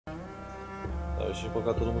a gente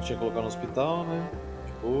colocar todo mundo tinha que colocar no hospital, né?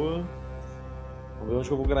 De boa. Vamos ver onde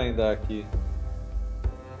que eu vou grindar aqui.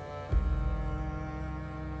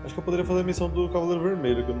 Acho que eu poderia fazer a missão do Cavaleiro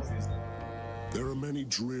Vermelho que eu não fiz, né? There are many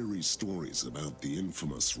dreary stories about the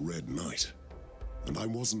infamous Red Knight, and I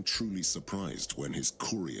wasn't truly surprised when his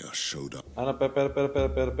courier showed up. Ah, não, pera.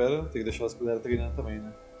 Tem que deixar as galera treinando também,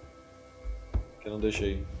 né? Que eu não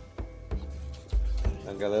deixei.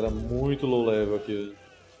 A galera muito low level aqui.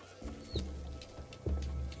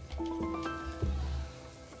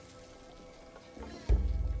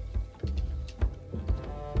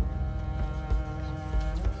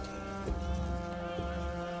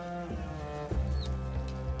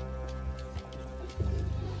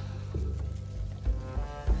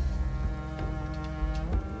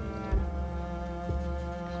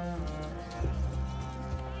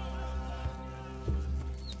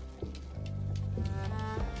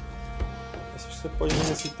 Você pode ir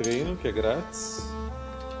nesse treino, que é grátis.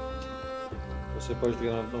 Você pode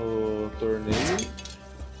treinar no torneio.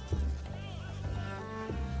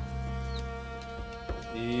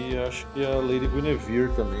 E acho que a Lady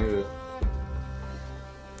Guinevere também, velho.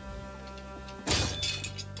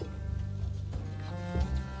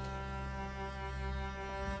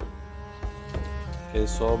 Que aí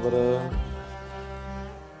sobra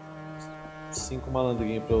 5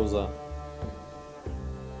 malandrinhos pra usar.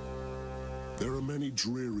 There are many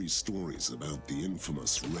dreary stories about the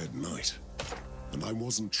infamous Red Knight, and I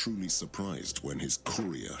wasn't truly surprised when his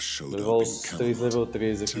courier showed up in Camelot,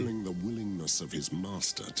 telling the willingness of his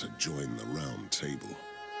master to join the Round Table,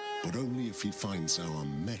 but only if he finds our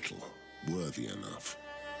metal worthy enough.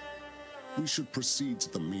 We should proceed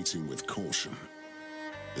to the meeting with caution.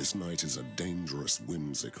 This knight is a dangerous,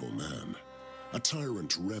 whimsical man, a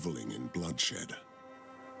tyrant reveling in bloodshed,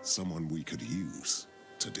 someone we could use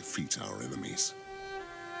to defeat our enemies.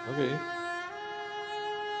 Ok.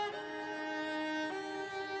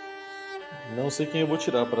 Não sei quem eu vou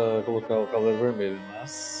tirar para colocar o Cavaleiro Vermelho,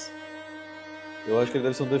 mas eu acho que ele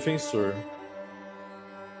deve ser um defensor.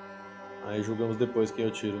 Aí julgamos depois quem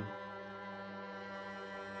eu tiro.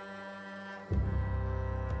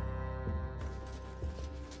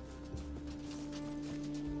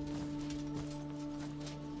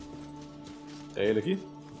 É ele aqui?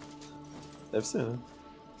 Deve ser, né?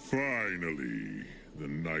 Finally, the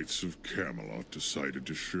Knights of Camelot decided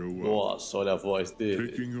to show up. Nossa, olha a voz dele.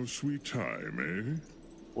 Taking your sweet time, eh?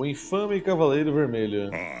 O infame Cavaleiro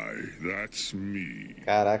Vermelho. Aye, that's me.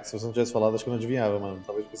 Caraca, se você não tivesse falado, acho que eu não adivinhava, mano.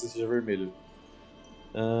 Talvez você seja vermelho.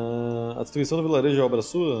 A destruição do vilarejo é obra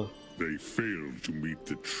sua? They failed to meet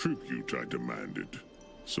the tribute I demanded,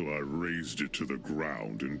 so I razed it to the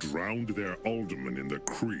ground and drowned their alderman in the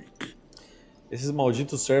creek. Esses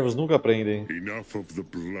malditos servos nunca aprendem. Enough of the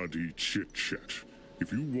bloody chit-chat.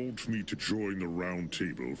 If you want me to join the Round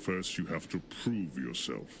Table, first you have to prove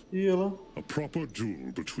yourself. E ela? A proper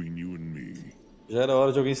duel between you and me. Já era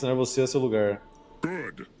hora de alguém ensinar você a seu lugar.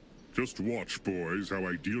 Good. Just watch, boys, how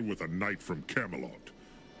I deal with a knight from Camelot.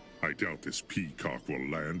 I doubt this peacock will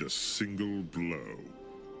land a single blow.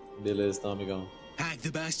 Beleza, então, amigão. Hack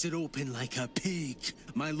the bastard open like a pig,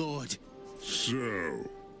 my lord. So,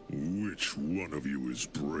 which one of you is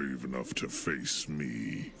brave enough to face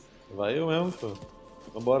me? Vai eu mesmo, pô.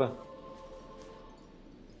 Vambora.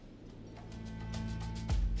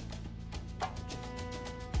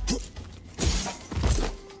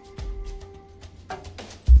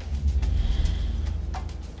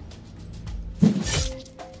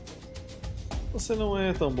 Você não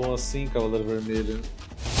é tão bom assim, Cavaleiro Vermelho.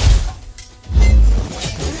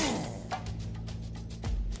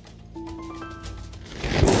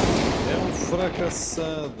 É um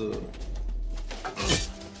fracassado.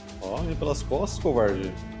 Ó, vem pelas costas,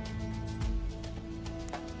 covarde.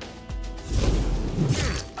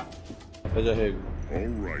 Pede arrego.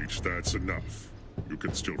 Alright, that's enough. You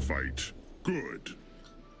can still fight. Good.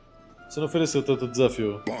 Você não ofereceu tanto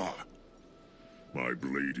desafio. Bah! My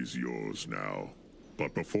blade is yours now.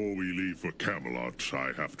 But before we leave for Camelot,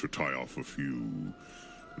 I have to tie off a few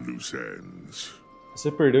loose ends.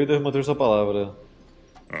 Você perdeu e deve manter sua palavra.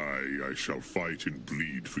 I shall fight and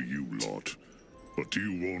bleed for you lot. But do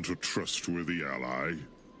you want a trustworthy ally?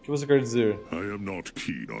 O que você quer dizer? I am not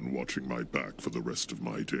keen on watching my back for the rest of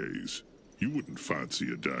my days. You wouldn't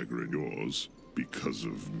fancy a dagger in yours because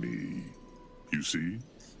of me. You see?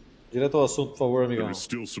 Direto ao assunto, por favor, amigão. There is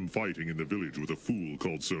still some fighting in the village with a fool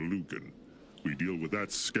called Sir Lucan. We deal with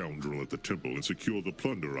that scoundrel at the temple and secure the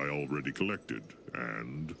plunder I already collected.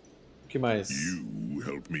 And O que mais? you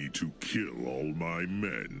help me to kill all my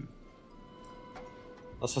men.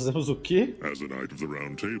 Nós fazemos o quê? As a knight of the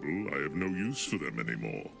Round Table, I have no use for them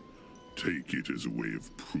anymore. Take it as a way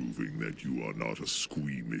of proving that you are not a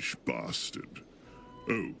squeamish bastard.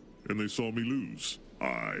 Oh, and they saw me lose.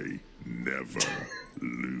 I never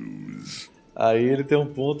lose. Aí ele tem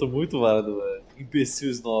um ponto muito válido, velho.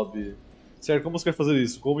 Imbecil snob. Certo, como você quer fazer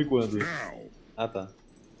isso? Como e quando? Ah, tá.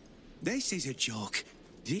 This is a joke.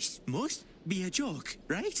 This must be a joke,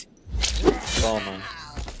 right? Toma.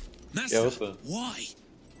 Master, why?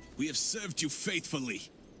 We have served you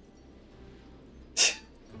faithfully.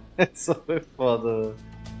 Essa foi foda, velho.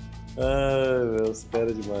 Ai, meu,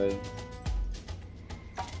 espera demais.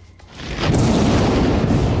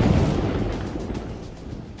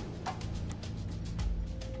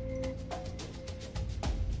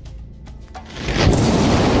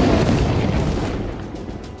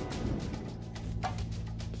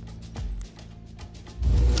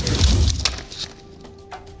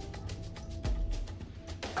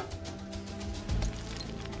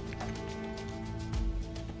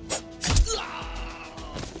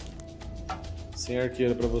 Sem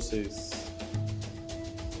arqueiro pra vocês.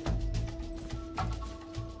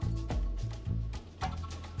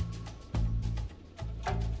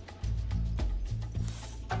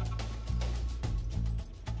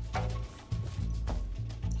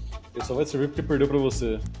 Ele só vai te servir porque perdeu pra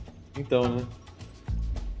você. Então, né?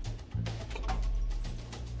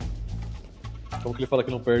 Como que ele fala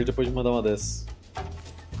que não perde depois de mandar uma dessas?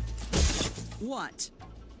 What?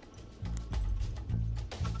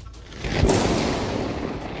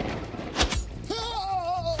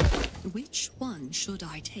 Which one should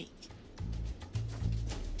I take?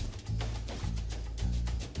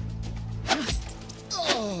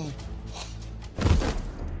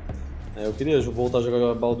 Eu queria voltar a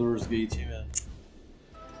jogar Baldur's Gate, velho.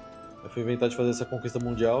 Eu fui inventar de fazer essa conquista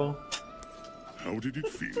mundial. How did it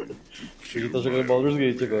feel to Ele kill tá jogando Baldur's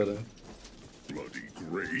Gate agora. bloody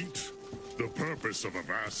great? The purpose of a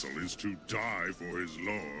vassal is to die for his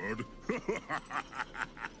lord.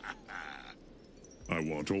 I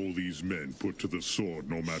want all these men put to the sword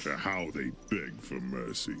no matter how they beg for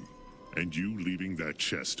mercy. And you leaving that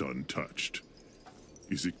chest untouched.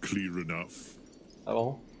 Is it clear enough? Tá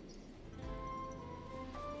bom.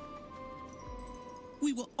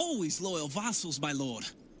 We were always loyal vassals, my lord.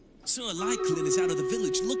 Sir Lyclin is out of the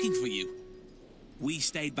village looking for you. We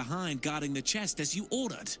stayed behind guarding the chest as you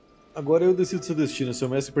ordered. Agora eu decido seu destino. Seu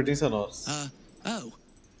mestre pertence a nós. Oh.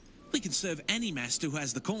 We can serve any master who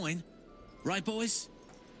has the coin. Right, boys?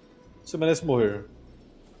 Você merece morrer.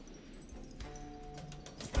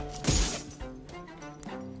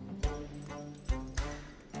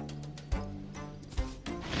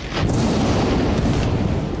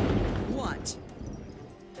 What?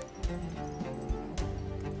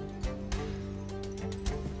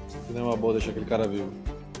 Não é uma boa deixar aquele cara vivo.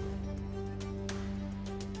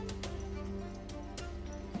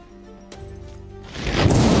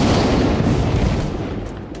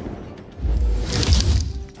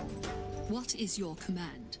 What is your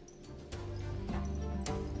command?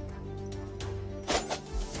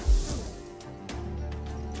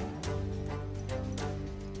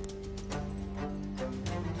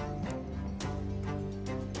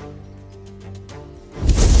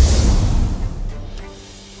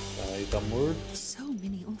 Aí tá morto. So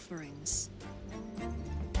many offerings.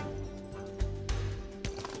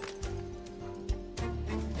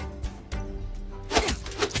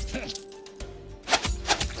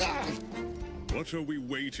 What are we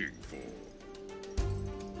waiting for?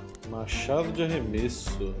 Machado de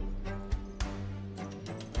arremesso.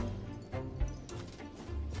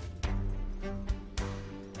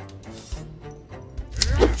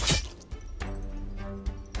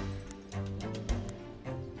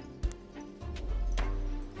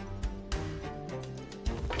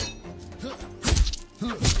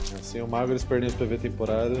 Assim o mago eles perdem os PV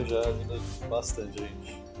temporários já ajuda bastante,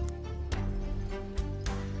 gente.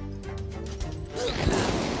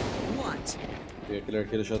 What? Tem aquele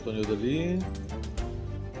arqueiro chatonildo ali.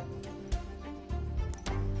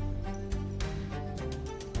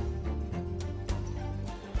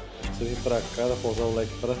 Acho que você vem pra cá, dá pra usar o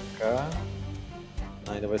leque pra cá.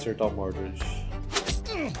 Ainda vai acertar o Mordred.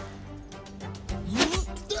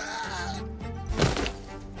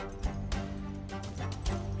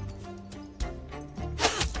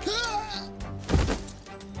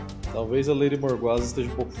 Talvez a Lady Morguaz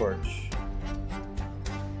esteja um pouco forte.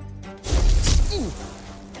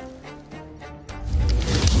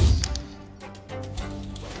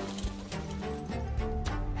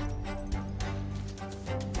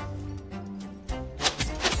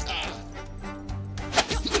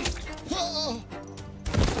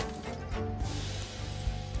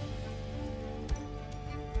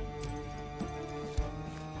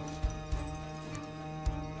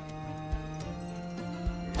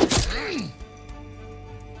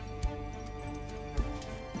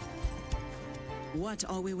 What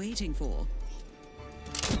are we waiting for?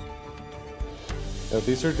 Eu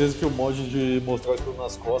tenho certeza que o mod de mostrar tudo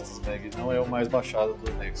nas costas, Meg, não é o mais baixado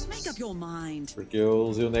do Nexus. Make up your mind. Porque eu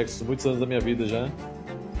usei o Nexus muitos anos da minha vida já.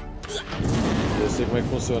 Eu sei como é que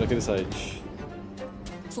funciona aquele site.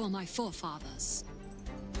 For my forefathers.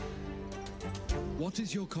 What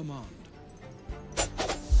is your command?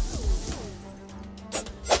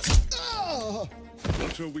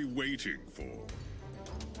 What are we waiting for?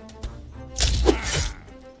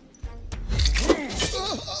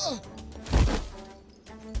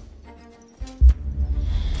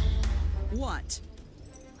 What?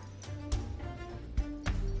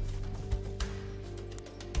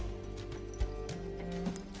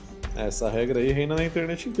 Essa regra aí reina na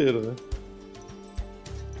internet inteira, né?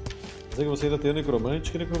 Mas é que você ainda tem o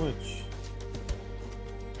necromante, que necromante?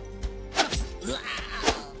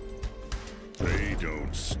 They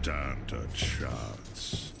don't stand a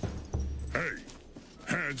chance. Hey,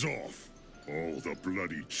 hands off! All the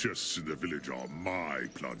bloody chests in the village are my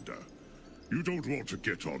plunder. You don't want to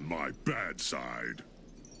get on my bad side.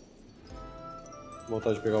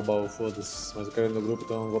 Vontade de pegar o baú, foda-se. Mas eu quero ir no grupo,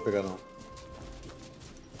 então eu não vou pegar não.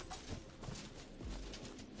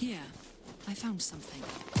 Here, I found something.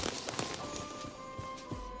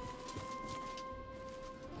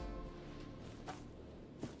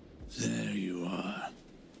 There you are.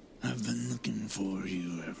 I've been looking for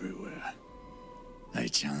you everywhere. I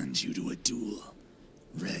challenge you to a duel.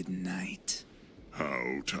 Red Knight.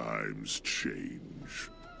 How times change.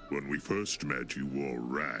 When we first met, you wore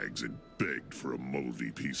rags and begged for a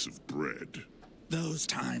moldy piece of bread. Those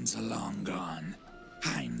times are long gone.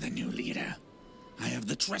 I'm the new leader. I have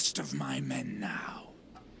the trust of my men now.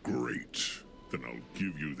 Great. Then I'll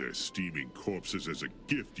give you their steaming corpses as a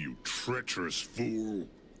gift, you treacherous fool.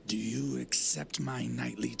 Do you accept my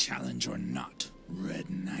knightly challenge or not, Red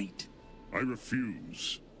Knight? I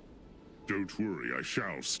refuse. Don't worry, I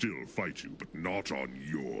shall still fight you, but not on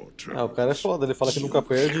your terms. Ah, o cara é foda, ele fala que nunca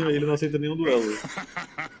perde e ele não aceita nenhum duelo.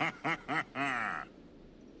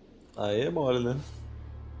 Aí é mole, né?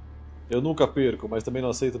 Eu nunca perco, mas também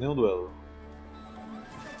não aceito nenhum duelo.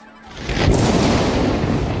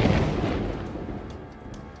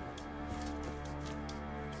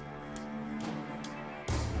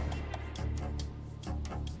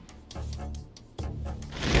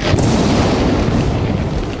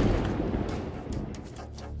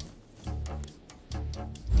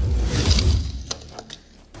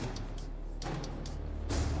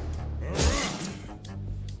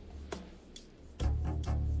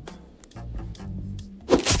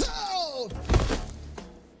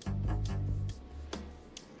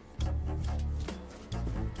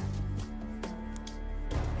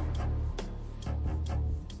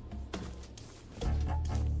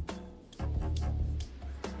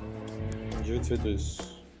 Feito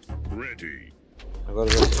isso. Ready. Agora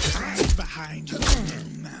já. Hide behind your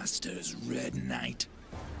new masters, Red Knight.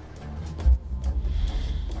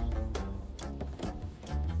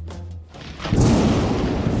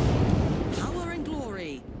 Power and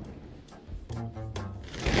glory.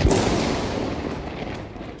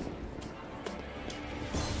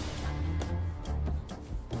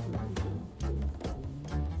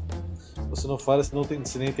 Você não falha se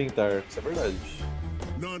nem tentar. Isso é verdade.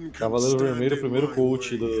 Cavaleiro Vermelho, o primeiro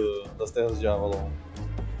coach das terras de Avalon.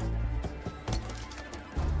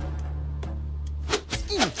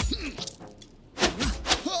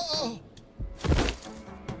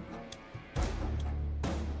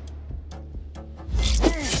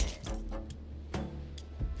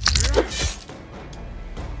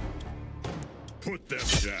 Put them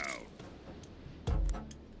down.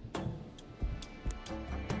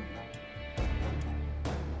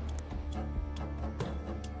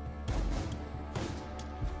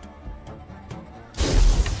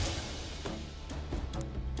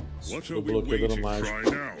 What are we waiting? Try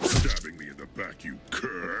now, stabbing me in the back, you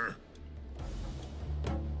cur.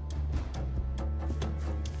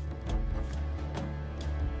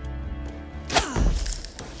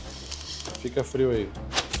 Fica frio aí.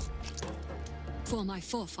 For my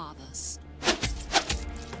forefathers.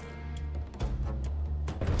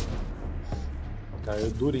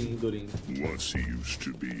 Caiu durinho, durinho. Once he used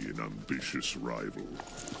to be an ambitious rival.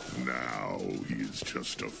 Now he is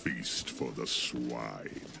just a feast for the swine.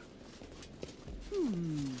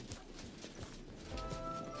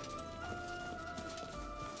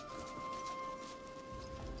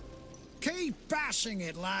 Keep bashing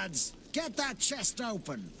it, lads. Get that chest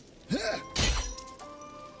open.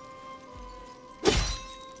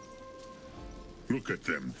 Look at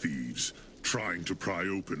them thieves, trying to pry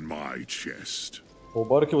open my chest.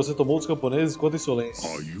 Roubaram que você tomou dos camponeses quanto insolência.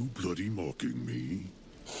 Are you bloody mocking me?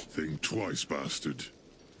 Think twice, bastard.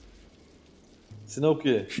 Senão o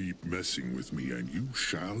quê? Keep messing with me and you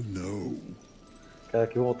shall know. Cara,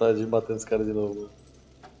 que vontade de bater nesse cara de novo.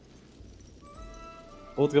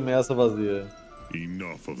 Outra ameaça vazia.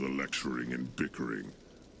 Enough of the lecturing and bickering.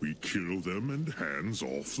 We kill them and hands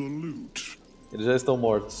off the loot. Eles já estão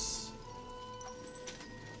mortos.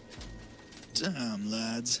 Damn,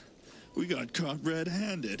 lads. We got caught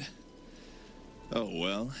red-handed. Oh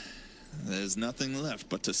well. There's nothing left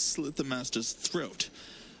but to slit the master's throat,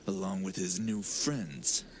 along with his new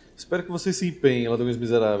friends. Espero que vocês se empenhem, ladrões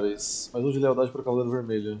miseráveis. Mais um de lealdade para o Cavaleiro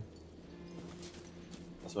Vermelho.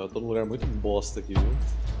 Nossa, eu tô num lugar muito bosta aqui, viu?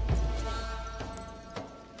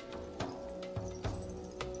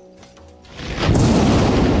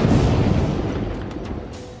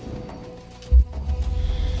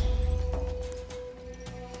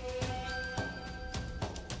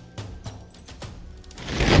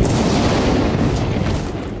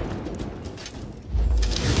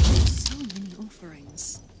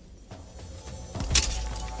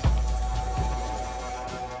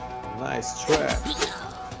 Nice trap.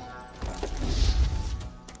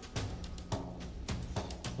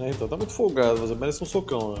 Então tá muito folgado, mas merece um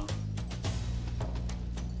socão, né?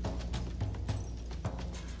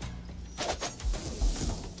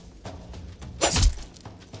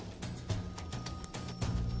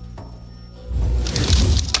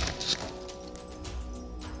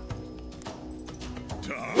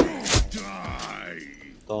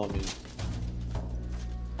 Tome.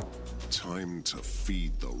 Time to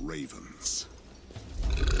feed the ravens.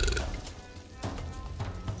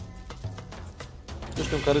 Acho que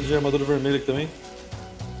tem um cara de armadura vermelha aqui também.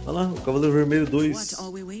 Olha lá, o Cavaleiro Vermelho 2. What are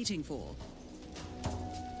we waiting for?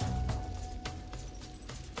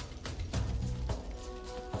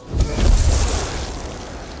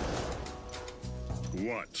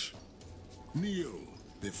 What? Kneel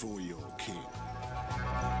before your king.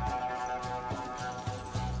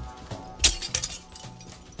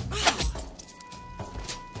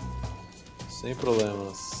 Sem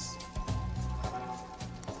problemas.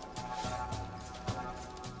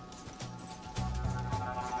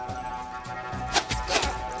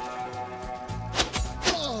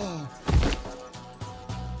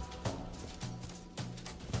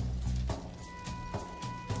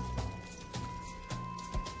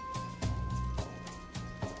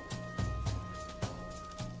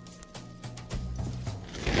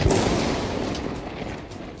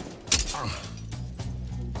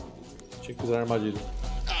 Tinha que usar a armadilha.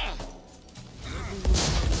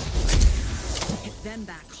 Hit them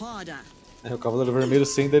back harder. É o Cavaleiro Vermelho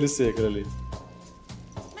sem DLC, aquele ali.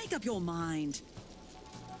 Make up your mind.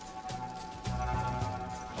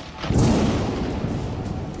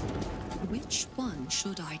 Which one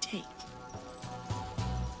should I take?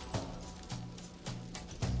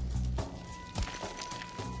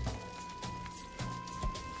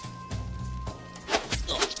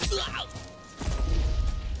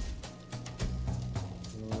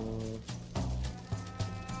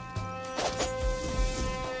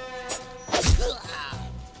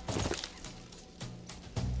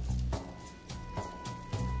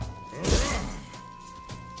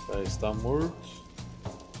 Está morto.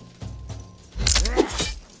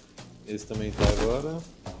 Esse também tá agora.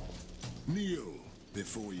 Kneel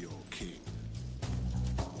before your king.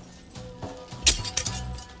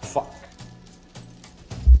 Fuck.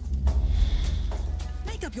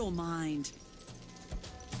 Make up your mind.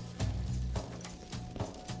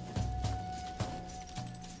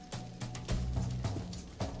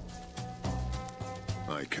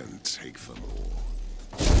 I can take them all.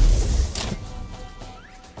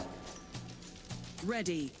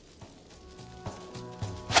 Ready.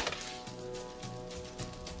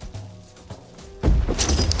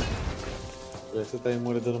 Você tá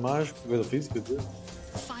imune a dano mágico, coisa física, quer dizer?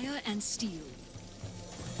 Fire and steel.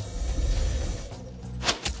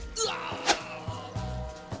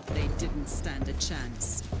 They didn't stand a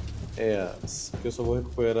chance. É, aqui eu só vou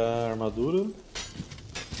recuperar a armadura.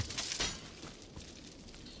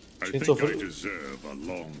 Acho que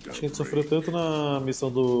a gente sofreu tanto na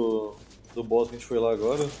missão do boss que a gente foi lá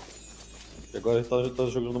agora. E agora a gente tá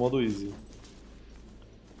jogando no modo easy.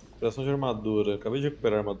 Recuperação de armadura. Acabei de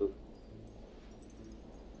recuperar a armadura.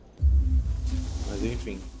 Mas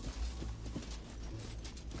enfim.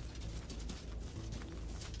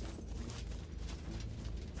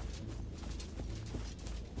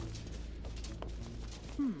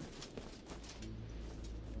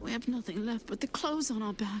 We have nothing left but the clothes on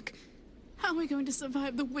our back. How are we going to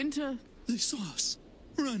survive the winter? They saw us.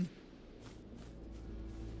 Run.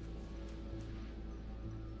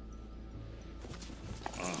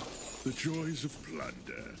 The joys of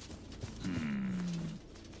plunder.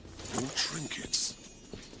 Or trinkets.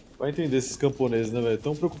 Vai entender esses camponeses, né, velho?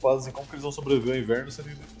 Tão preocupados em como que eles vão sobreviver ao inverno,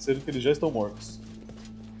 sendo que eles já estão mortos.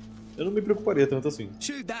 Eu não me preocuparia tanto assim.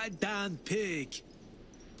 Shoot that damn pig.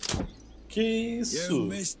 Que isso? You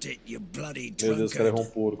missed it, you bloody Meu Deus, o cara errou um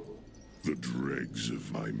drunkard. porco. The dregs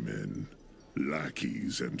of my men,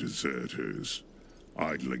 lackeys and deserters,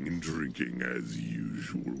 idling and drinking as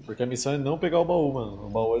usual. Porque a missão é não pegar o baú, mano. O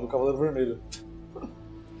baú é do Cavaleiro Vermelho.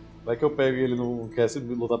 Vai que eu pego e ele não quer se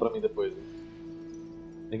lutar pra mim depois.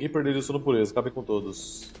 Ninguém perderia o sono por eles, acabem com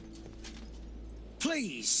todos.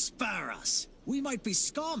 Please spare us. We might be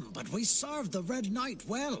scum, but we served the Red Knight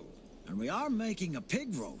well. And we are making a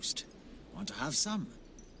pig roast. Want to have some?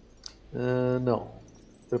 Não.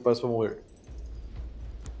 Prepare-se pra morrer.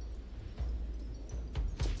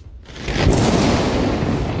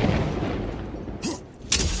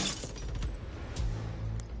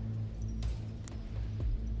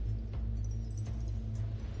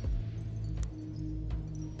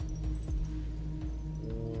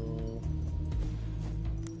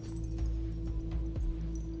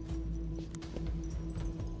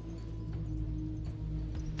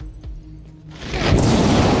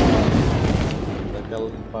 Aquela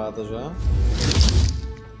limpada já.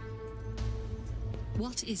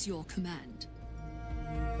 What is your command?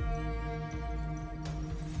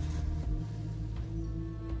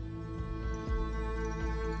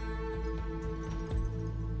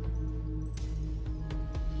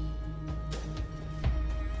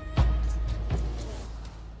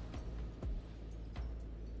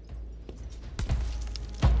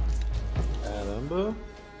 Caramba.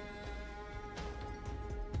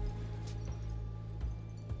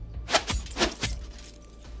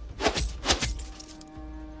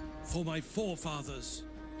 For my forefathers.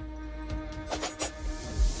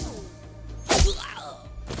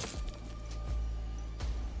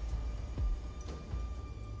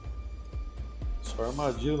 Só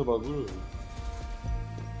armadilha no bagulho.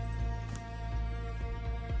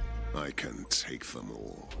 I can take them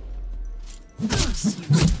all.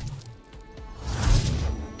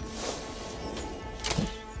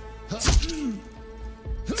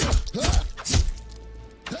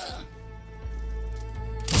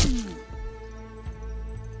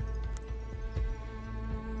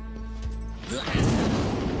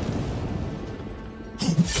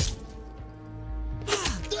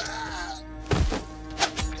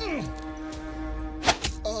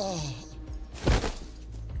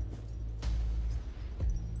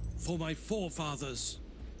 For my forefathers.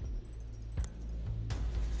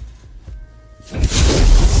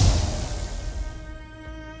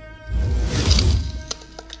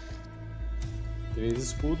 Três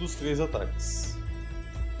escudos, 3 ataques.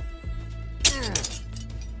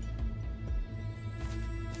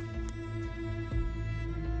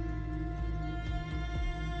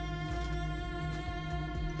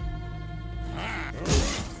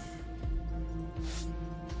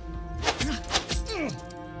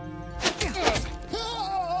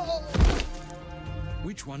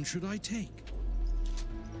 Which one should I take?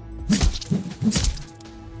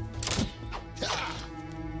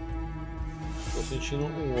 Tô sentindo um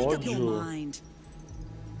Make up your ódio mind.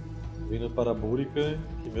 vindo para a Búrica,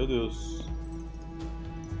 que meu Deus.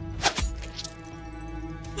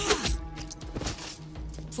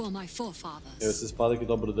 For my forefathers. Essa espada que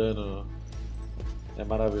dobra o dano é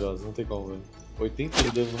maravilhosa, não tem como, velho. 80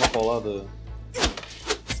 de dano numa paulada.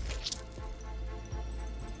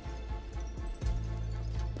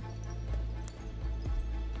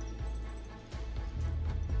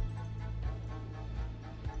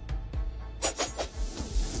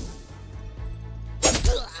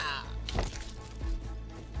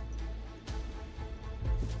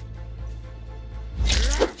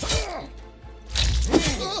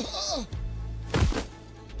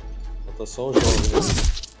 Falta só o jogo, né?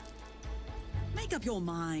 Make up your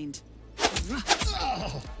mind.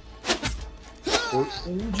 Por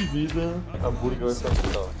 1 de vida, a Búrica vai ficar no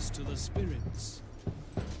hospital. To the spirits.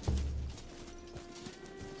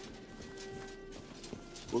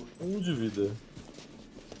 Por 1 de vida.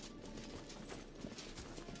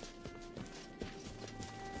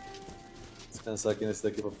 Descansar aqui nesse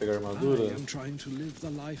daqui pra pegar a armadura. I am trying to live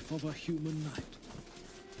the life of a human knight.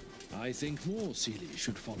 I think more Sealy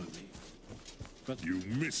should follow me. But You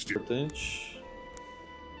missed it. Importante.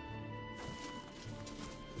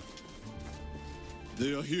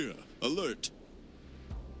 They are here. Alert.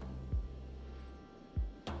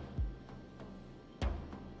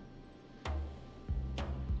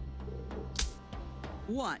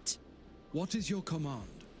 What? what is your command?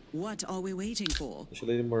 What are we waiting for? Deixa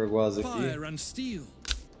ele morguaz aqui. Fire and steel.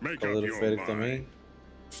 Cavaleiro Férico também.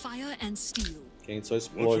 Fire and steel. Que a gente só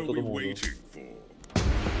explode todo mundo.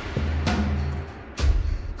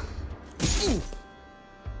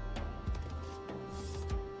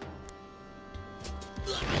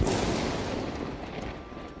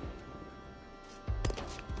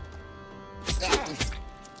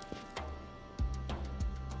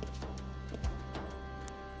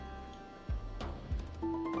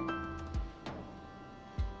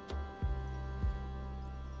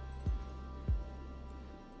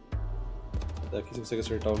 Daqui você consegue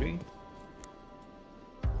acertar alguém?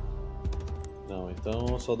 Não,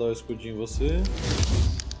 então só dá o escudinho em você.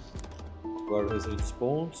 Guarda o restante dos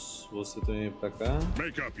pontos. Você também vem pra cá.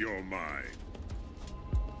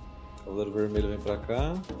 Cavaleiro Vermelho vem pra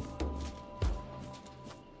cá.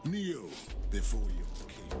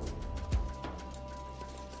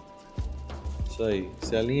 Isso aí.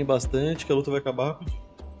 Se alinhe bastante que a luta vai acabar rapidinho.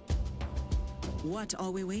 What are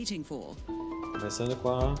we waiting for? Começando com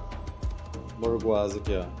a Morguasa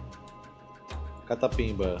aqui, ó.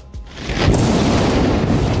 Catapimba.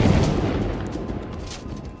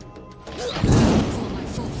 For my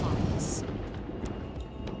forefathers.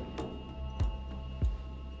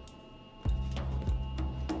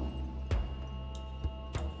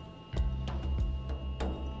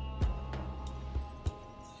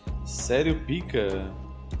 Sério pica?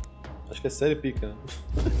 Acho que é sério pica, né?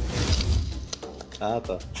 Ah,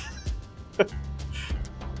 tá.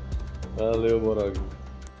 Valeu, Borog.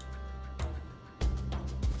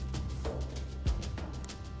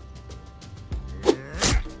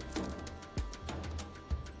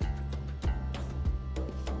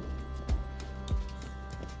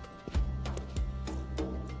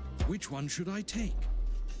 Which one should I take?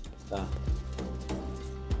 Tá.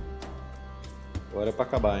 Agora é pra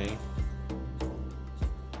acabar, hein?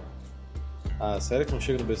 Ah, sério que não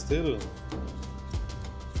chega no besteiro?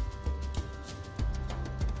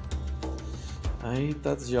 Aí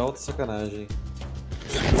tá de alta sacanagem.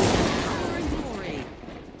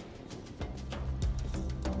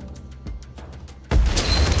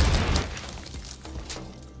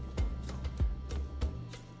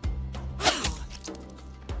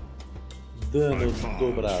 Dano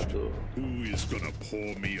dobrado.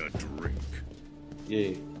 E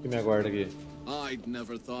aí, o que me aguarda aqui? I'd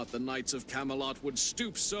never thought the Knights of Camelot would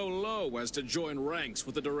stoop so low as to join ranks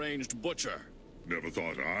with the deranged butcher. Never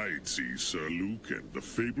thought I'd see Sir Lucan, the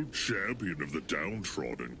fabled champion of the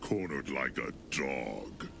downtrodden, cornered like a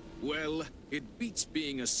dog. Well, it beats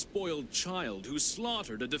being a spoiled child who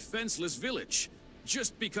slaughtered a defenseless village,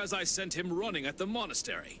 just because I sent him running at the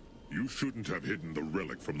monastery. You shouldn't have hidden the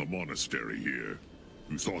relic from the monastery here.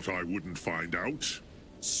 You thought I wouldn't find out?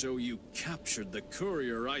 So you captured the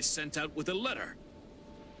courier I sent out with a letter.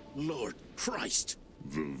 Lord Christ!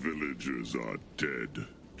 The villagers are dead.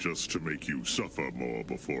 Just to make you suffer more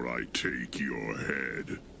before I take your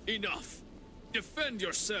head. Enough! Defend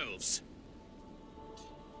yourselves!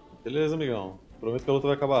 Beleza, amigão. Prometo que a luta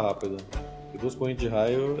vai acabar rápido. E 2 correntes de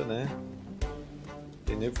raio, né?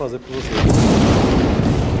 Tem nem o que fazer por você.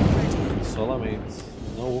 Só lamento.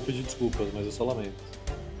 Não vou pedir desculpas, mas eu só lamento.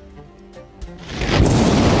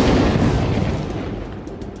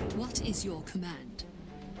 What is your command?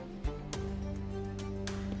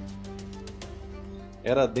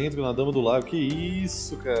 Era dentro na Dama do Lago. Que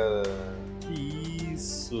isso, cara? Que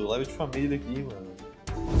isso? Live de família aqui, mano.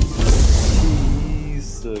 Que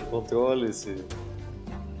isso? Controle-se.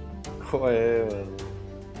 Qual é, mano?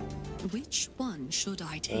 Which one should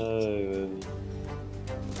I take? Ai, velho.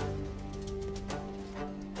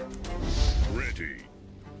 Ready.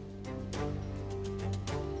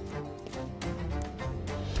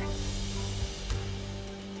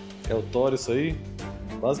 É o Thor isso aí?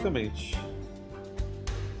 Basicamente.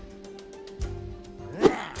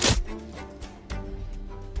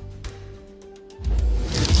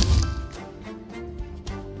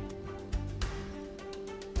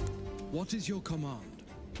 What is your command?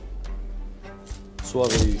 Sua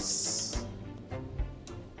vez.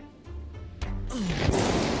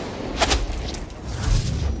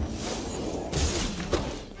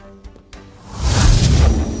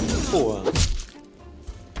 Porra.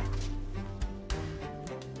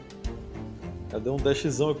 Cadê um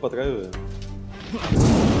dashzão aqui pra trás, velho?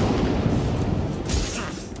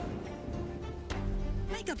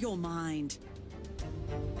 Make up your mind.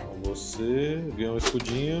 Você ganhou um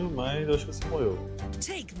escudinho, mas eu acho que você morreu.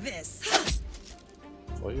 Take this.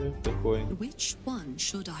 Olha, pecou, hein? Which one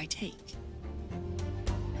should I take?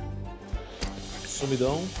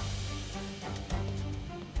 Sumidão.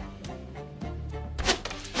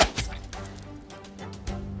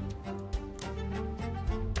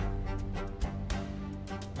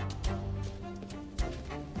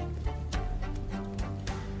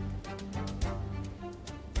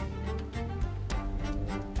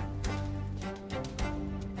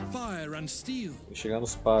 fire and steel. Tem que chegar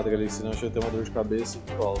nos padres ali, senão a gente vai ter uma dor de cabeça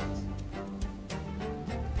muito alta.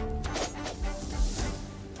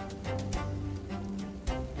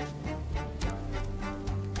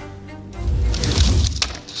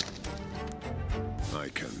 I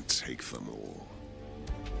can take them all.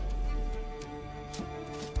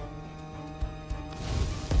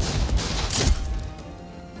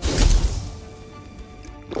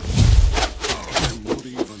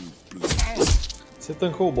 Você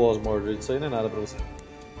tancou o boss, Mordred, isso aí não é nada pra você.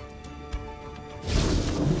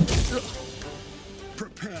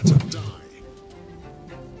 Prepare to die.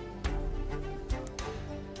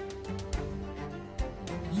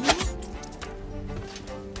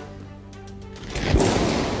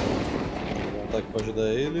 Vou montar aqui pra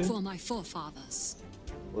ajudar ele. For my forefathers.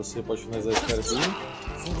 Você pode finalizar esse cara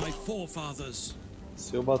aqui. For my forefathers.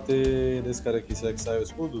 Se eu bater nesse cara aqui, será que sai o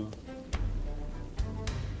escudo?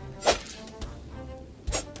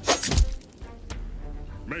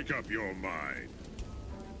 Make up your mind.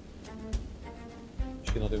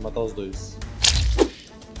 Acho que não, tem que matar os dois.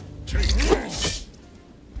 Take this.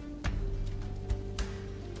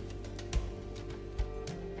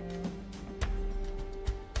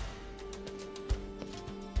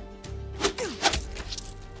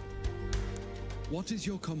 What is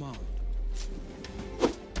your command?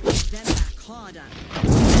 Then back harder.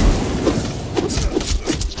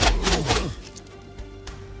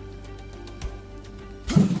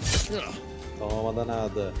 Toma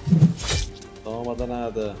danada. Toma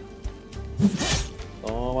danada.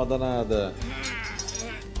 Toma danada.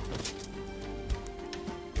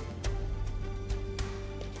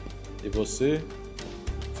 E você?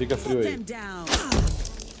 Fica frio aí.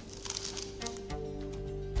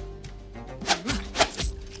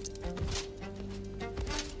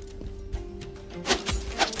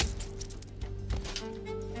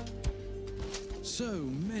 So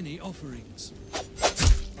many offerings.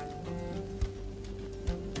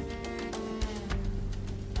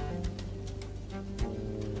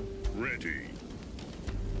 Ready.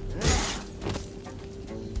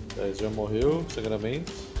 Já morreu,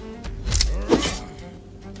 sangramento.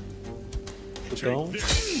 Chutão.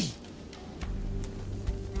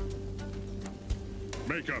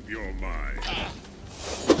 Make up your mind.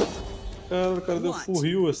 Cara, o cara deu full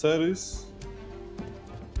heal, é sério isso?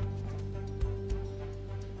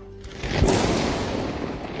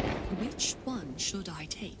 Which one should I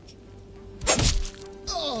take?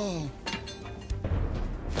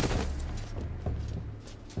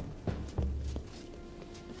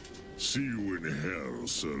 See you in hell,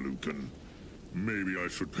 Sir Lucan. Maybe I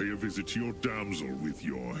should pay a visit to your damsel with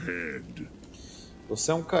your head.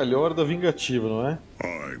 Você é um calhorda vingativo, não é?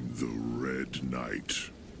 I'm the Red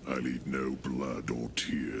Knight. I leave no blood or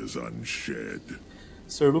tears unshed.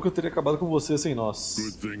 Sir Lucan teria acabado com você sem nós.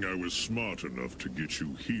 Good thing I was smart enough to get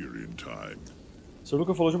you here in time. Sir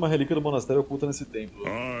Lucan falou de uma relíquia do monastério oculta nesse templo.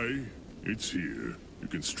 Aye, it's here. You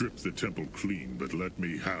can strip the temple clean, but let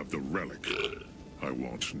me have the relic. I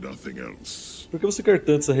want nothing else. Por que você quer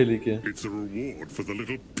tanto essa relíquia? It's a reward for the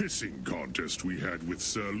little pissing contest we had with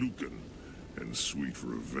Sir Lucan, and sweet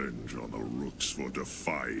revenge on the rooks for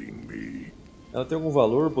defying me. Ela tem algum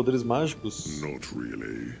valor, poderes mágicos? Not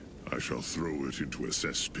really. I shall throw it into a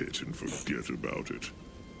cesspit and forget about it.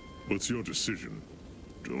 What's your decision?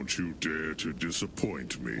 Don't you dare to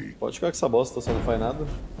disappoint me. Pode ficar com essa bosta, só não faz nada.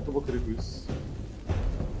 Eu vou querer com isso.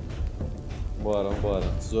 Bora, vambora.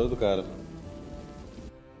 Tesoura do cara.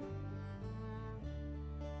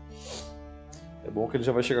 É bom que ele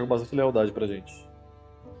já vai chegar com bastante lealdade pra gente.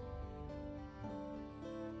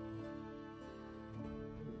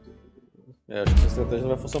 Acho que a estratégia não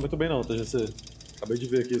vai funcionar muito bem não, TGC. Acabei de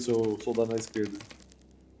ver aqui o seu soldado na esquerda.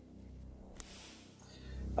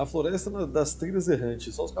 A floresta das trilhas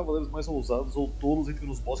errantes, só os cavaleiros mais ousados ou tolos entram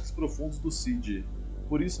nos bosques profundos do Cid.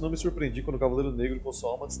 Por isso não me surpreendi quando o Cavaleiro Negro com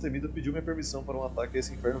sua alma destemida pediu minha permissão para um ataque a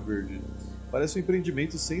esse inferno verde. Parece um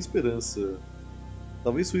empreendimento sem esperança.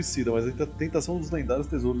 Talvez suicida, mas a tentação dos lendários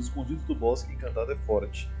tesouros escondidos do bosque encantado é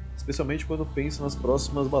forte. Especialmente quando penso nas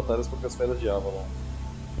próximas batalhas contra as feras de Avalon.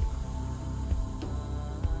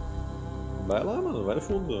 Vai lá, mano, vai no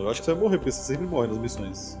fundo. Eu acho que você vai morrer, porque você sempre morre nas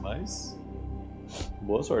missões. Mas...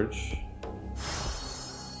 boa sorte.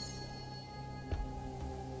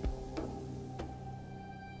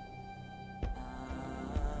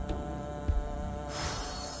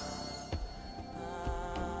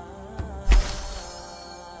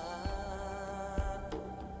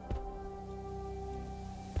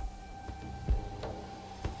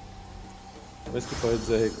 Vamos que pode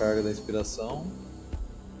dizer a recarga da inspiração.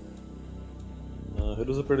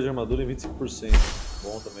 Reduz a perda de armadura em 25%.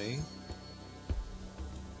 Bom também.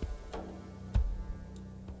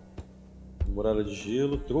 Muralha de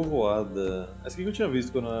gelo, trovoada. Essa aqui que eu tinha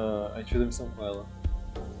visto quando a gente fez a missão com ela.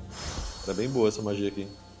 Era bem boa essa magia aqui.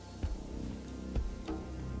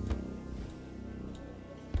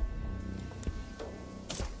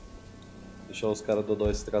 Deixar os caras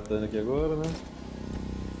dodói se tratando aqui agora, né?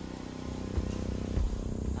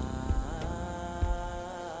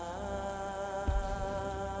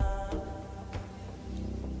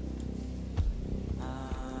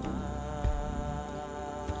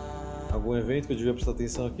 Algum evento que eu devia prestar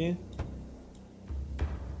atenção aqui?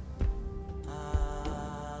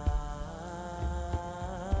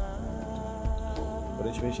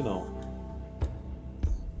 Aparentemente não.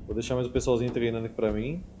 Vou deixar mais o pessoalzinho treinando aqui pra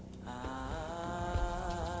mim.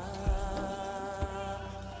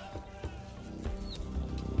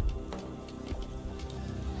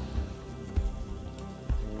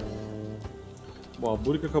 Bom, a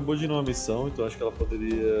Búrica acabou de ir numa missão, então acho que ela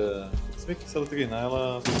poderia... Se bem que se ela treinar,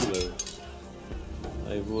 ela se leva.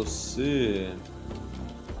 Aí você...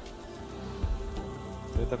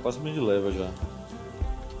 Ele tá quase meio de leva já.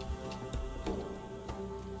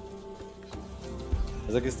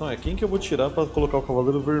 Mas a questão é, quem que eu vou tirar pra colocar o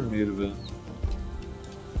Cavaleiro Vermelho, velho? Vou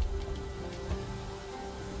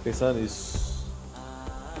pensar nisso.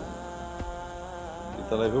 Ele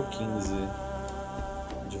tá level 15.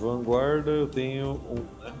 De vanguarda eu tenho 1,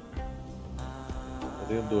 né? Eu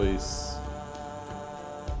tenho 2.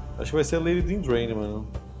 Acho que vai ser a Lady Dindrain, mano.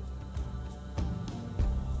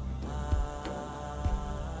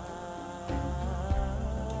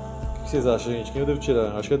 O que vocês acham, gente? Quem eu devo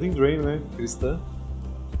tirar? Acho que é a Dindrain, né? Cristã.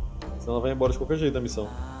 Senão ela vai embora de qualquer jeito da missão.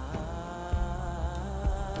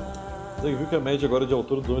 Você viu que a média agora de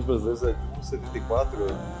altura dos homens brasileiros é de 1,74?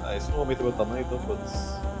 Ah, isso não aumenta meu tamanho, então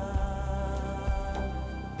foda-se.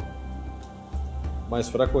 Mais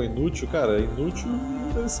fraco ou inútil? Cara, inútil e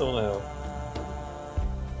intenção, na real.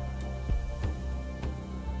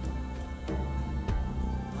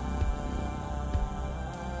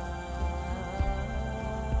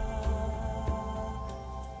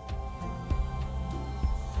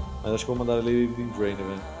 Mas acho que vou mandar a Lady Dindrain,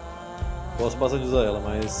 velho. Posso passar de usar ela,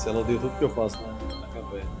 mas ela odeia tudo que eu faço na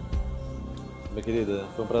campanha. Minha querida,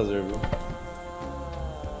 foi um prazer, viu?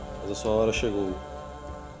 Mas a sua hora chegou.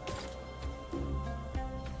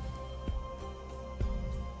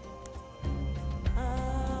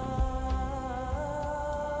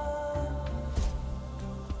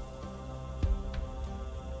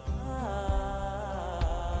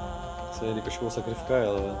 Sério, que acho que eu vou sacrificar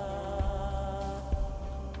ela, velho.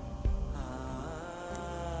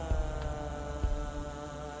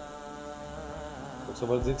 Só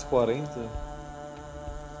vale 240.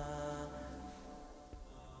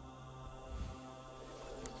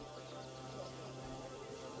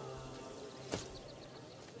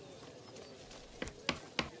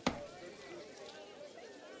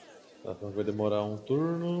 Tá, então vai demorar um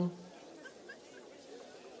turno.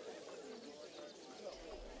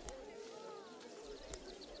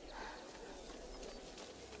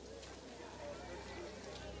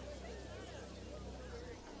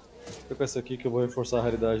 Fica com essa aqui que eu vou reforçar a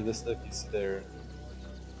raridade desse daqui, se der.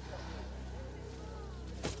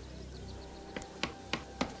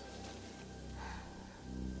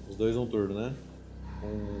 Os dois um turno, né?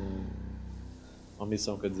 Uma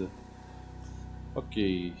missão, quer dizer.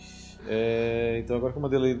 Ok. Então agora que eu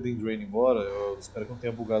mandei a Lady Dindrain embora, eu espero que não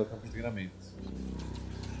tenha bugado o campo de treinamento.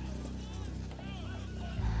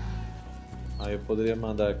 Aí eu poderia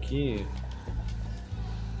mandar aqui...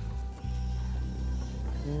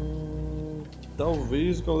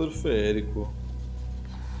 talvez o Cavaleiro Feérico,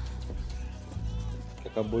 que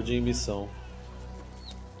acabou de ir em missão.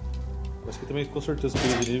 Mas que também com certeza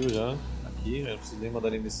subiu de nível já. Aqui, eu não preciso nem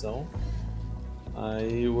mandar em missão.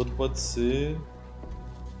 Aí o outro pode ser...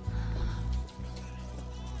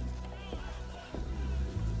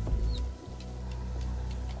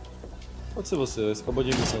 Pode ser você, esse acabou de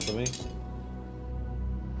ir em missão também.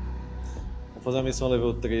 Vou fazer a missão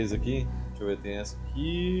level 3 aqui. Deixa eu ver, tem essa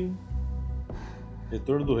aqui.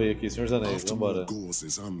 Retorno do Rei aqui, Senhor dos Anéis, vambora.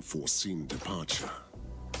 Unforeseen departure,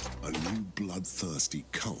 a new bloodthirsty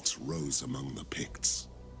cult rose among the Picts.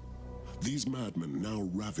 These madmen now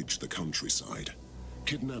ravage the countryside,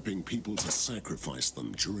 kidnapping people to sacrifice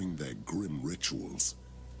them during their grim rituals.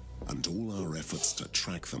 And all our efforts to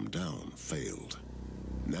track them down failed.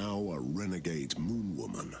 Now a renegade moon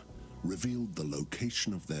woman revealed the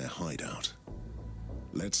location of their hideout.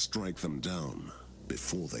 Let's strike them down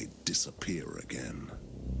before they disappear again.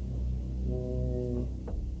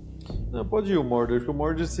 Não, pode ir o Mordor, porque o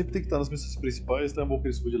Mordor sempre tem que estar nas missões principais, então é bom que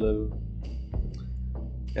ele suba de level.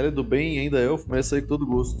 Ela é do bem, ainda é elfo, mas essa aí com todo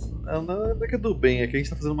gosto. Não é que é do bem, é que a gente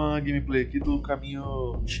tá fazendo uma gameplay aqui do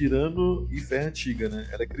caminho tirano e ferra antiga, né?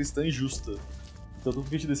 Ela é cristã e justa. Então tudo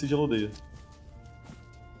que a gente decide ela odeia.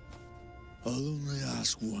 I'll only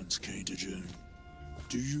ask once, Zhang.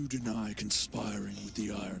 Do you deny conspiring with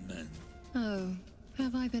the Iron Men? Oh,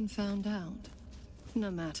 have I been found out? No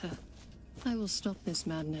matter. I will stop this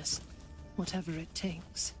madness, whatever it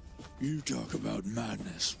takes. You talk about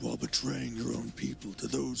madness while betraying your own people to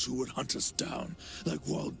those who would hunt us down like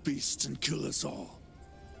wild beasts and kill us all.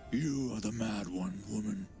 You are the mad one,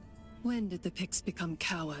 woman. When did the Picts become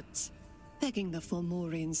cowards? Begging the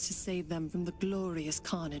Fomorians to save them from the glorious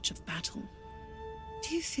carnage of battle.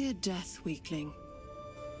 Do you fear death, weakling?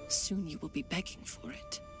 Soon you will be begging for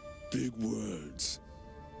it. Big words.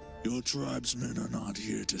 Your tribesmen are not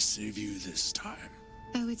here to save you this time.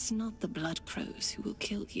 Oh, it's not the Blood Crows who will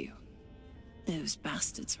kill you. Those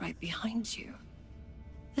bastards right behind you.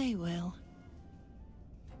 They will.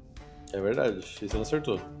 É verdade, isso ela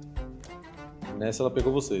acertou. Nessa ela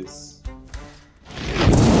pegou vocês.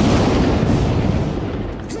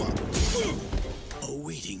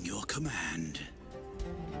 Awaiting your command.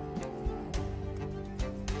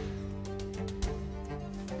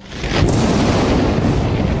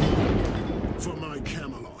 For my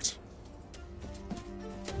Camelot.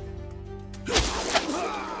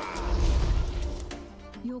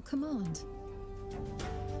 Your command.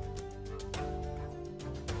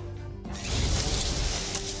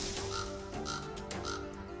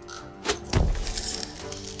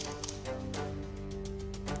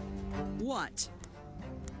 What?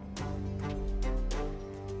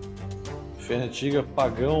 Ferra antiga,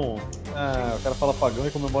 pagão. Ah, o cara fala pagão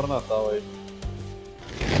e comemora o Natal aí.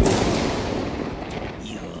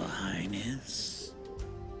 Your Highness.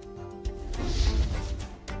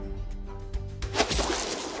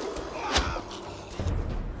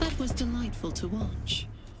 That was delightful to watch.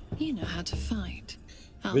 You know how to fight.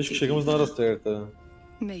 Vejo que chegamos na hora certa.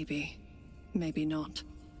 Maybe. Maybe not.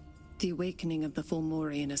 The awakening of the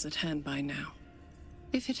Fomorian is at hand by now.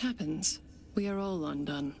 If it happens, we are all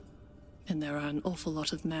undone. And there are an awful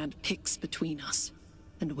lot of mad Picts between us,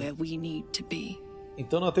 and where we need to be.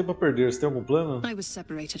 Então não há tempo a perder, você tem algum plano? I was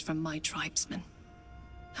separated from my tribesmen.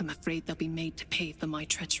 I'm afraid they'll be made to pay for my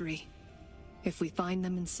treachery. If we find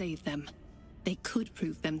them and save them, they could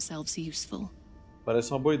prove themselves useful.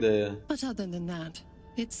 Parece uma boa ideia. But other than that,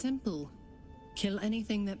 it's simple. Kill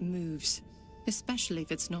anything that moves, especially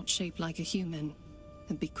if it's not shaped like a human,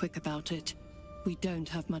 and be quick about it. We don't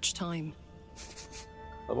have much time.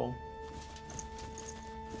 Tá bom.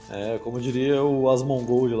 É, como diria o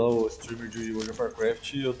Asmongold lá, o streamer de World of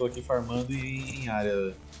Warcraft, eu tô aqui farmando em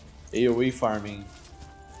área AoE farming.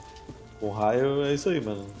 Com raio é isso aí,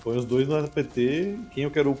 mano. Põe os dois no APT, quem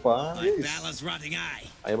eu quero upar, é isso.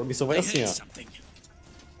 Aí a missão vai assim, ó.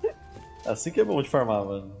 Assim que é bom de farmar,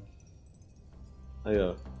 mano. Aí,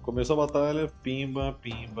 ó. Começou a batalha, pimba,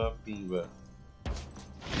 pimba, pimba.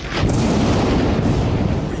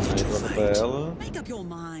 Aí troca pra ela.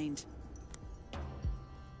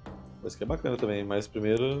 Isso que é bacana também, mas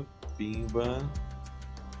primeiro, pimba.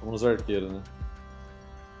 Vamos nos arqueiros, né?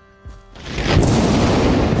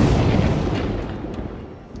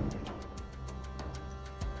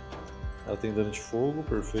 Ela tem dano de fogo,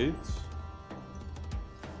 perfeito.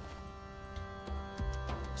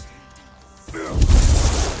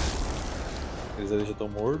 Eles ali já estão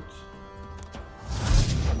mortos.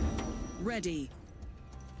 Ready.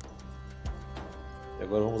 E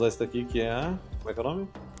agora vamos usar esse daqui que é a... Como é que é o nome?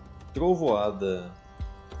 Trovoada.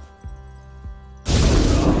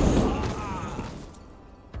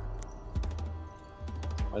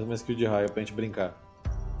 Mais uma skill de raio pra gente brincar.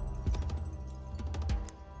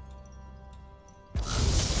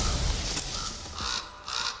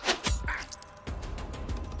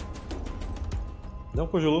 Não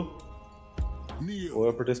congelou. Ou eu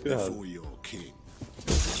apertei esse errado.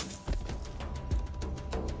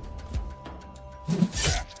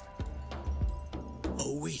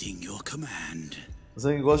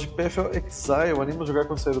 Zhang gosta de Path of Exile, anima jogar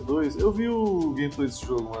com a série 2. Eu vi o gameplay desse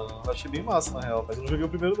jogo, mano. Achei bem massa na real, mas eu não joguei o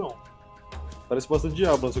primeiro não. Parece bastante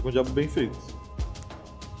Diablo, só que um Diablo bem feito.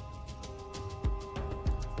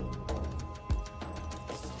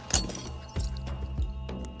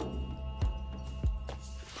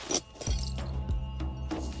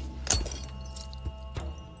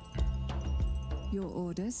 Your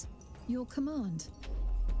orders, your command.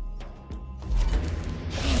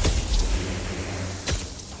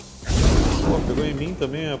 Pô, pegou em mim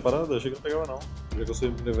também a parada? Achei que não pegava não. Já que eu sou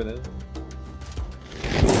imune a veneno.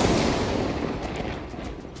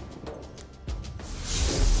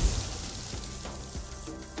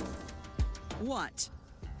 What?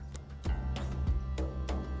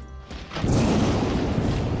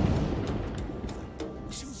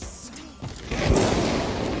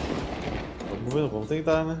 Vamos ver, vamos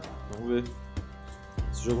tentar, né? Vamos ver.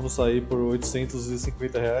 Se o jogo não sair por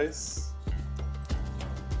R$850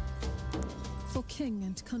 For king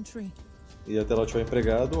and country. e até lá eu tiver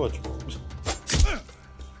empregado, ótimo.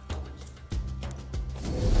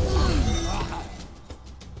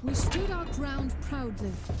 We stood our ground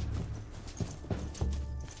proudly.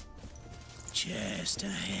 Just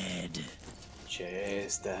ahead.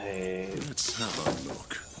 Just ahead. Let's have a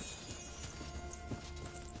look.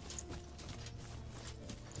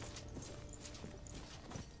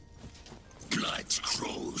 Blood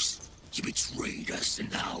crows. You betrayed us,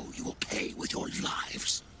 and now you will pay with your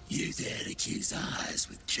lives. You dare accuse us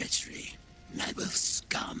with treachery. Night with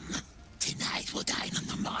scum. Tonight will dine on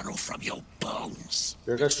the marrow from your bones.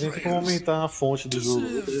 Pior que acho que nem tem como aumentar a fonte do jogo.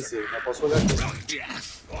 Mas posso olhar aqui.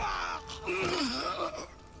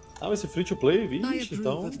 Ah, vai ser free to play? Vixe,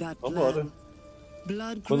 então vambora.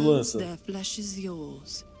 Quando lança? Deixa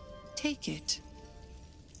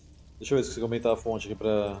eu ver se consigo aumentar a fonte aqui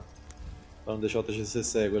pra não deixar o TGC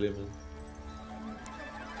cego ali, mano.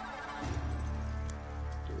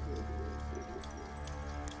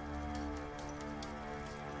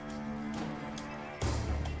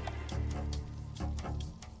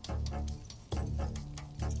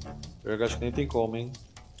 Eu acho que nem tem como, hein?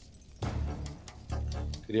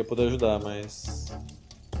 Queria poder ajudar, mas...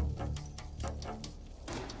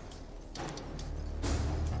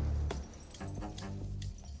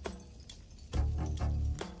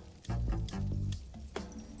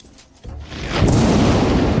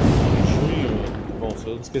 Junho. Bom, se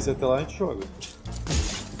eu não esquecer até lá, a gente joga.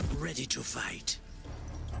 Ready to fight.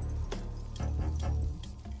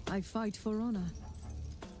 I fight for honor.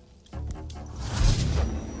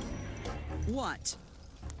 What?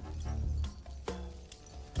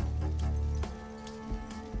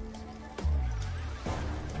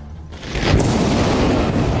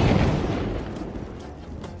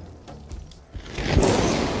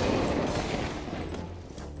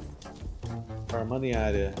 Armando em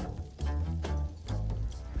área.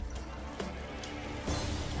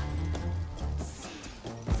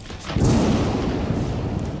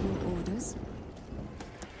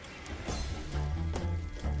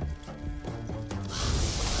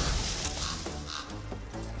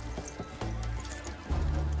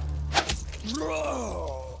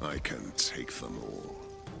 I can take them all.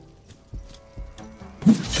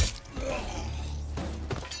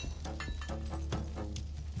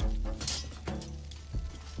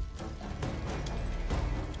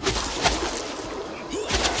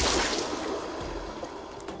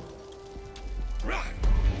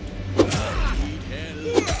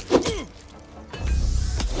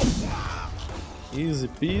 Easy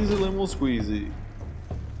peasy lemon squeezy.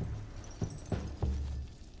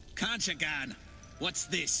 Conchagan, what's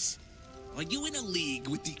this? Are you in a league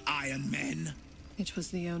with the Iron Men? It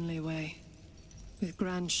was the only way. With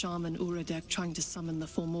Grand Shaman Uradek trying to summon the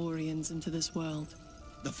Fomorians into this world.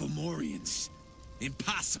 The Fomorians?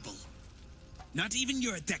 Impossible. Not even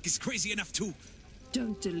Uradek is crazy enough to...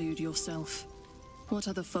 Don't delude yourself. What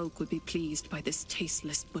other folk would be pleased by this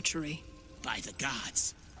tasteless butchery? By the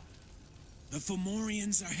gods. The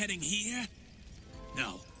Fomorians are heading here?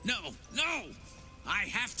 No, no, no! I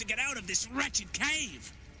have to get out of this wretched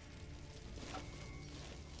cave!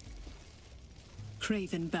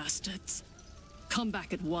 Craven bastards. Come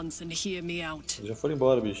back at once and hear me out. Já foram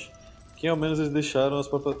embora, bicho. Que ao menos eles deixaram as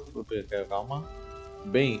próprias... Calma.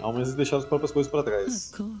 Bem, ao menos eles deixaram as próprias coisas para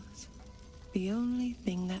trás. Of course. The only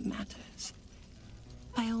thing that matters.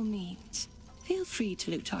 By all means, feel free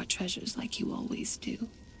to loot our treasures like you always do.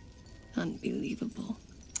 Unbelievable.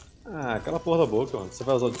 Ah, cala a porra da boca, mano. Você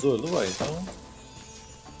vai usar o tesouro? Não vai, então...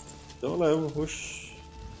 Então eu levo, oxi.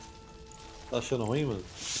 Tá achando ruim, mano?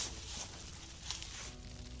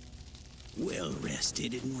 Well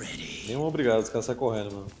rested and ready. Nenhum obrigado, os caras saem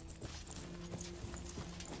correndo, mano.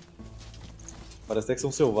 Parece até que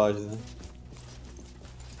são selvagens, né?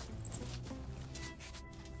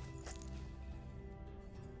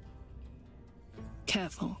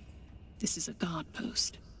 Careful. This is a guard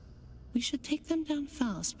post. We should take them down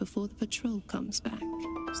fast before the patrol comes back.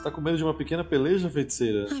 Você tá com medo de uma pequena peleja,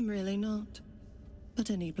 feiticeira? I'm really not. But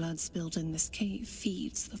any blood spilled in this cave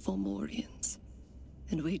feeds the Fomorians.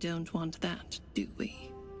 And we don't want that, do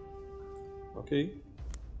we? Ok.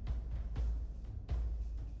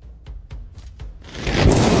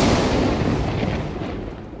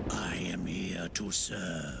 I am here to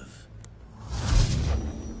serve.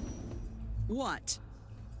 What?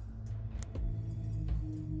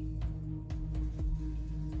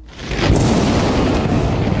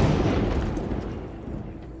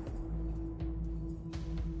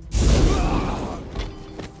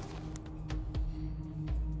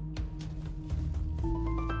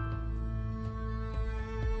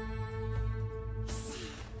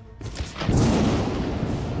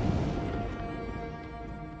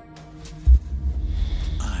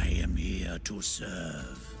 to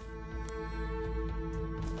serve.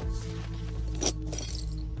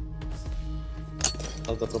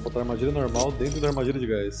 Ah, dá pra botar armadilha normal dentro da armadilha de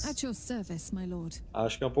gás. At your service, my lord.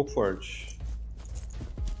 Acho que é um pouco forte.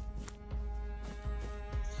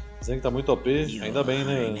 Zhang tá muito OP, ainda bem,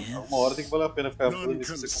 né? Uma hora tem que valer a pena ficar fazendo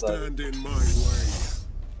isso secundário.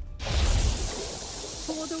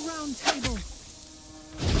 For the round table.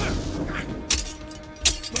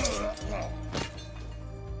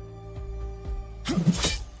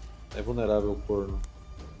 É vulnerável o corno.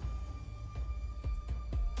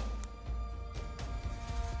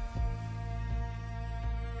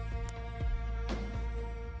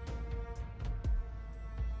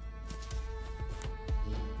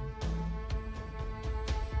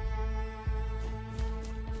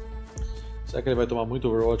 Será que ele vai tomar muito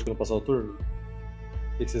Overwatch quando passar o turno?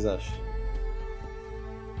 O que vocês acham?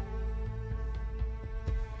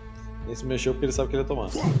 Nem se mexeu porque ele sabe que ele ia tomar.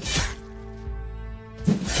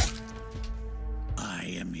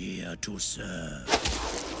 I am here to serve.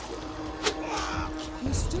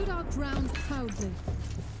 We stood our ground proudly.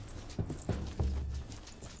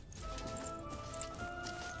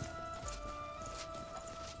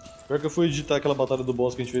 Pior que eu fui editar aquela batalha do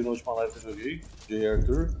boss que a gente fez na última live que eu joguei, de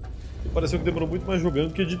Arthur, e pareceu que demorou muito mais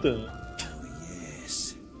jogando que editando. Oh,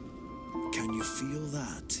 yes. Can you feel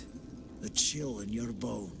that? The chill in your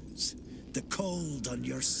bones, the cold on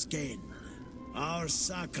your skin. Our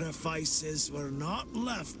sacrifices were not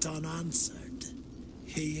left unanswered.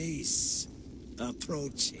 He is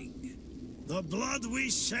approaching. The blood we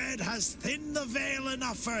shed has thinned the veil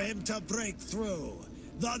enough for him to break through.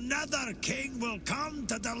 The Nether King will come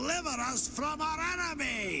to deliver us from our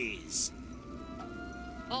enemies!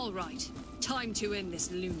 All right, time to end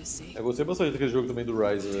this lunacy. Eu gostei bastante daquele jogo também do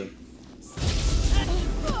Rise, velho.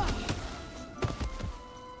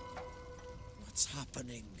 What's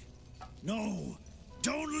happening? No!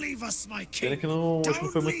 Don't leave us, my king. Pena que acho que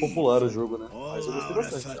não foi muito popular o jogo, né? Mas eu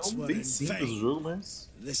gostei bastante. É bem simples o jogo, mas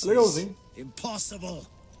é legalzinho. Impossible.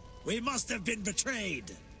 We must have been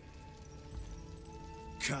betrayed.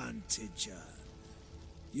 Contagion.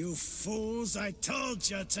 You fools, I told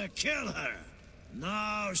you to kill her.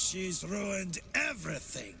 Now she's ruined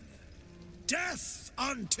everything. Death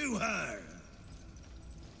unto her.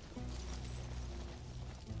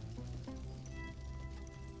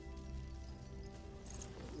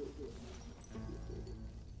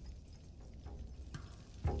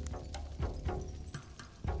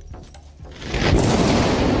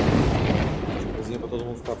 Coisinha pra todo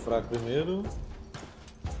mundo ficar fraco primeiro.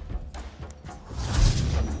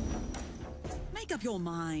 Make up your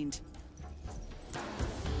mind.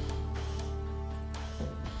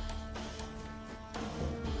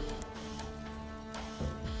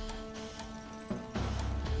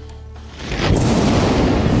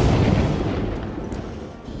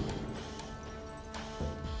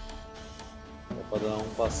 Dá pra dar um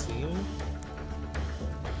passinho.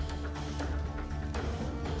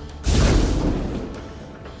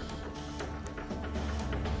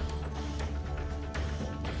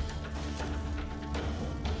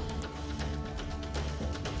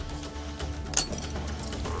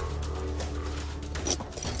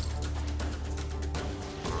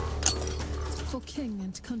 For king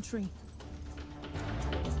and country.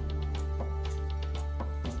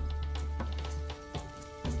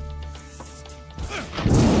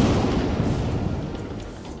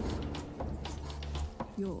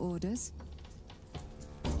 Your orders?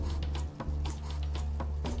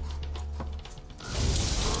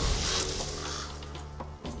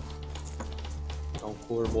 Dá um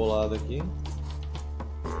cor bolado aqui.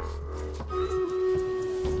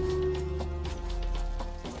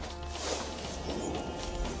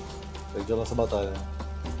 Perdi a nossa batalha.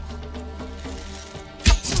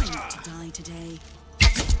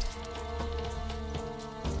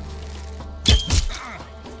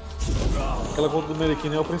 Aquela conta do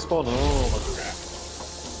Merequim é o principal não, Matheus.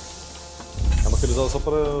 É uma que eles usavam só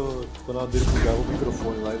pra quando a dele ligava o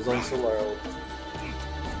microfone lá, eles usavam o celular.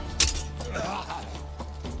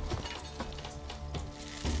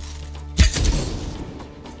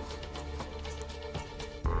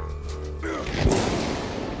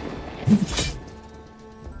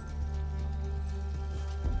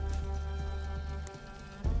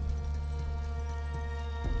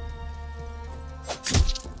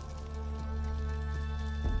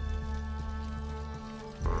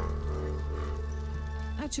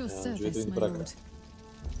 At your service, my lord.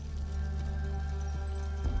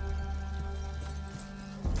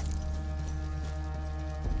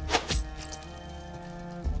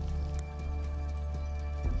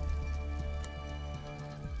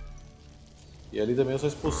 E ali também eu só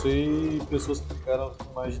expulsei pessoas que ficaram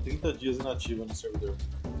com mais de 30 dias inativas no servidor.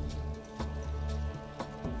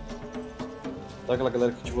 Sabe aquela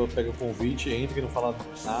galera que tipo, pega o convite, entra e não fala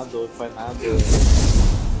nada, ou não faz nada?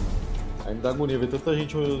 Aí me dá agonia ver tanta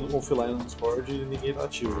gente offline no Discord e ninguém tá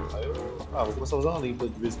ativo. Aí eu, vou começar a usar uma limpa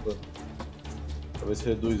de vez em quando. Pra ver se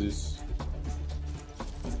reduz isso.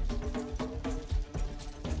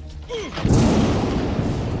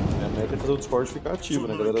 Minha meta é fazer o Discord ficar ativo,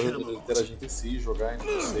 né? A galera interagir entre si, jogar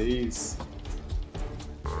entre vocês.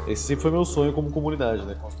 Esse sempre foi meu sonho como comunidade,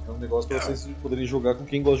 né? Construir um negócio pra vocês poderem jogar com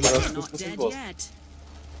quem gosta de jogar as coisas que vocês gostam.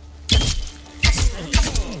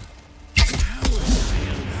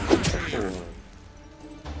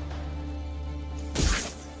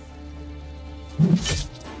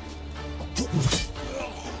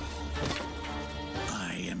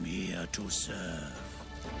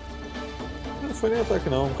 Não foi nem ataque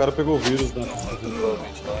não, o cara pegou o vírus da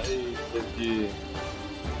provavelmente lá e teve que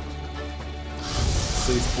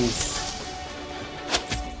ser expulso.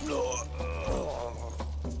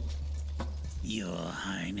 Your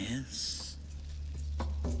Highness.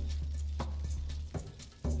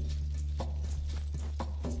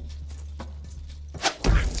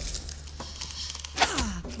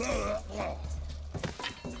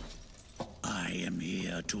 I am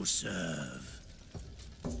here to serve.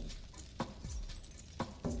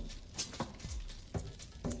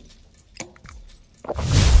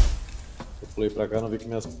 Eu pulei pra cá, não vi que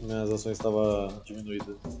minhas ações estavam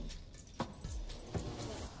diminuídas.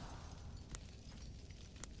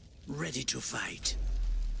 Ready to fight.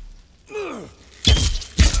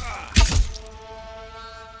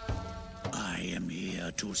 I am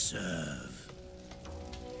here to serve.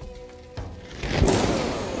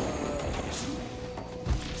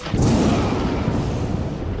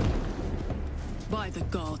 By the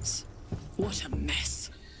gods, what a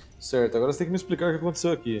mess. Certo, agora você tem que me explicar o que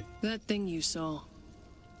aconteceu aqui. That thing you saw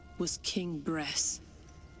was King Bress.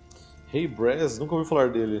 Rei Bress? Nunca ouvi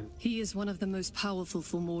falar dele. He is one of the most powerful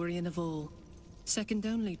Fomorian of all, second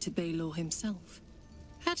only to Pelo himself.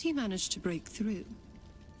 Had he managed to break through,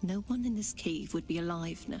 no one in this cave would be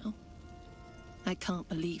alive now. I can't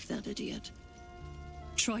believe that idiot.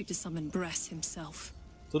 Tried to summon Bress himself.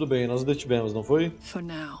 Tudo bem, nós o detivemos, não foi? For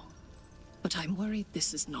now. But I'm worried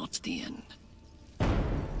this is not the end.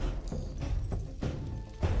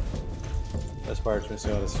 Faz parte, minha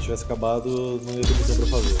senhora. Se tivesse acabado, não ia ter muito pra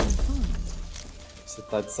fazer. Você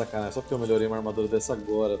tá de sacanagem. Só porque eu melhorei uma armadura dessa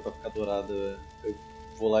agora pra ficar dourada. Eu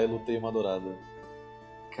vou lá e lutei uma dourada.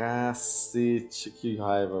 Cacete, que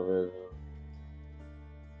raiva, velho.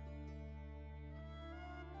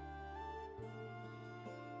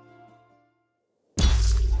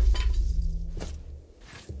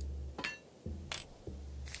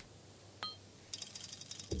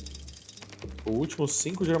 O último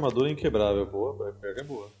 5 de armadura inquebrável. Boa, pior que é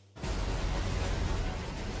boa.